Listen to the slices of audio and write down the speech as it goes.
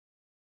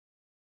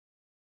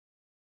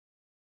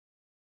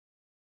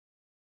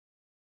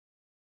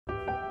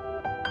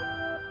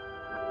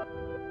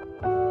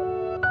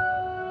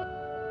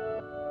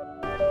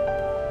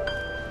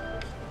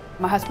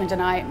My husband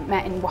and I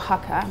met in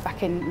Oaxaca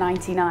back in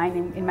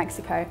 '99 in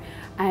Mexico,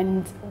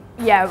 and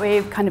yeah,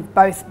 we're kind of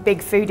both big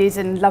foodies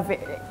and love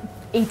it,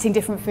 eating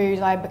different foods.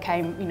 I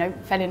became,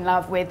 fell in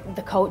love with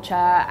the culture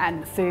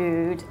and the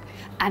food,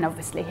 and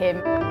obviously him.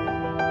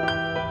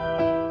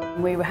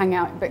 We were hanging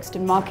out at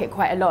Brixton Market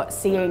quite a lot,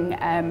 seeing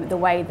the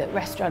way that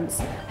restaurants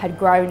had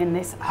grown in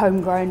this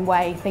homegrown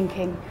way,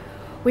 thinking,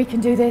 we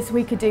can do this,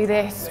 we could do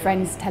this.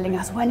 Friends telling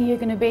us, when are you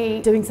going to be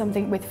doing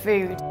something with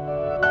food?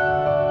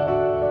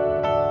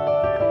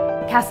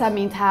 Casa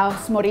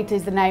Morita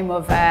is the name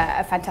of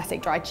a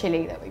fantastic dried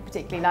chili that we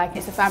particularly like.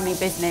 It's a family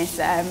business.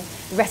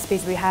 The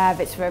recipes we have,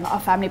 it's from our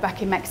family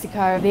back in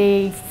Mexico.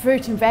 The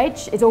fruit and veg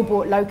is all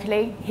bought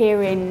locally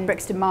here in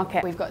Brixton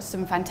Market. We've got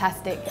some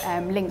fantastic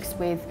links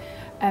with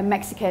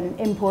Mexican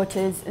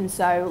importers, and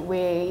so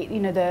we,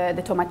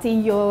 the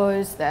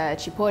tomatillos, the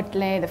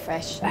chipotle, the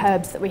fresh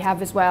herbs that we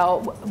have as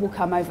well will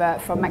come over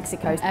from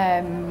Mexico.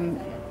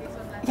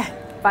 Yeah,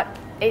 but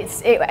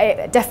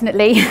it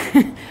definitely.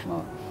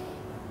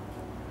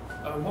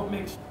 What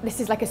makes... This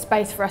is like a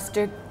space for us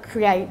to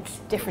create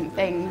different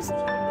things.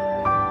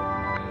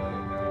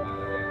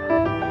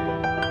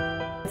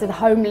 It's a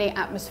homely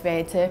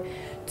atmosphere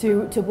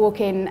to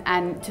walk in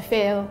and to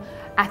feel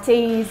at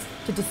ease,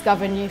 to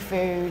discover new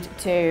food,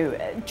 to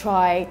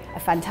try a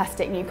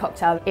fantastic new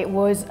cocktail. It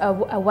was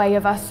a way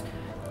of us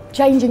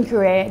changing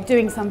career,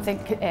 doing something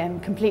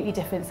completely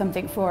different,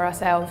 something for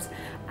ourselves,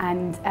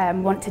 and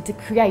wanted to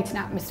create an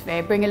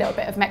atmosphere, bring a little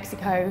bit of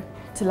Mexico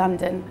to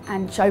London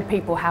and show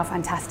people how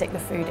fantastic the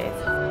food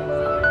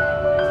is.